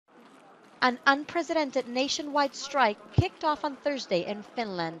An unprecedented nationwide strike kicked off on Thursday in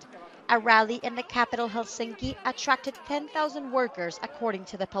Finland. A rally in the capital Helsinki attracted 10,000 workers, according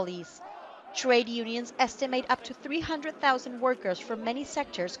to the police. Trade unions estimate up to 300,000 workers from many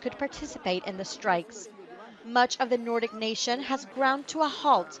sectors could participate in the strikes. Much of the Nordic nation has ground to a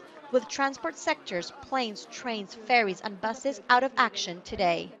halt, with transport sectors, planes, trains, ferries, and buses out of action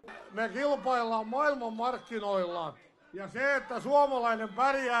today. Me kilpaillaan maailmanmarkkinoilla ja se, että suomalainen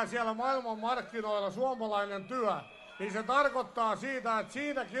pärjää siellä maailmanmarkkinoilla, suomalainen työ, niin se tarkoittaa siitä, että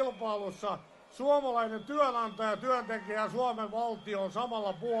siinä kilpailussa suomalainen työnantaja, työntekijä ja Suomen valtio on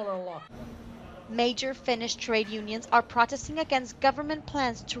samalla puolella. Major Finnish trade unions are protesting against government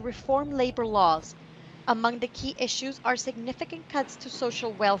plans to reform labor laws. Among the key issues are significant cuts to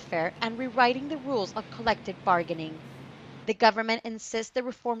social welfare and rewriting the rules of collective bargaining. The government insists the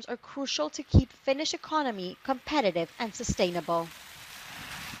reforms are crucial to keep Finnish economy competitive and sustainable.